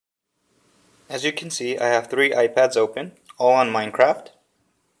As you can see, I have 3 iPads open, all on Minecraft.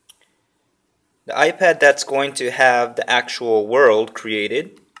 The iPad that's going to have the actual world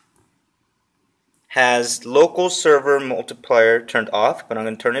created has local server multiplayer turned off, but I'm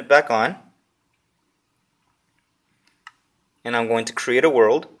going to turn it back on. And I'm going to create a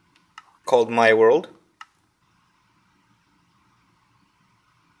world called My World.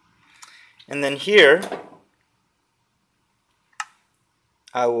 And then here,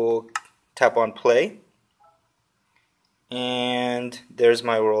 I will tap on play. And there's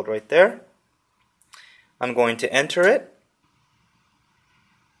my world right there. I'm going to enter it.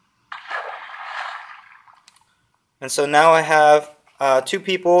 And so now I have 2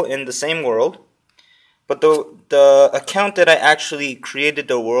 people in the same world. But the account that I actually created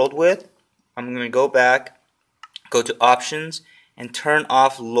the world with, I'm going to go back, go to options, and turn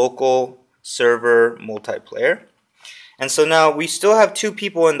off local server multiplayer. And so now we still have 2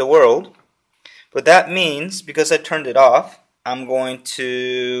 people in the world, but that means because I turned it off, I'm going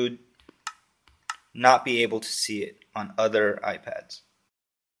to not be able to see it on other iPads.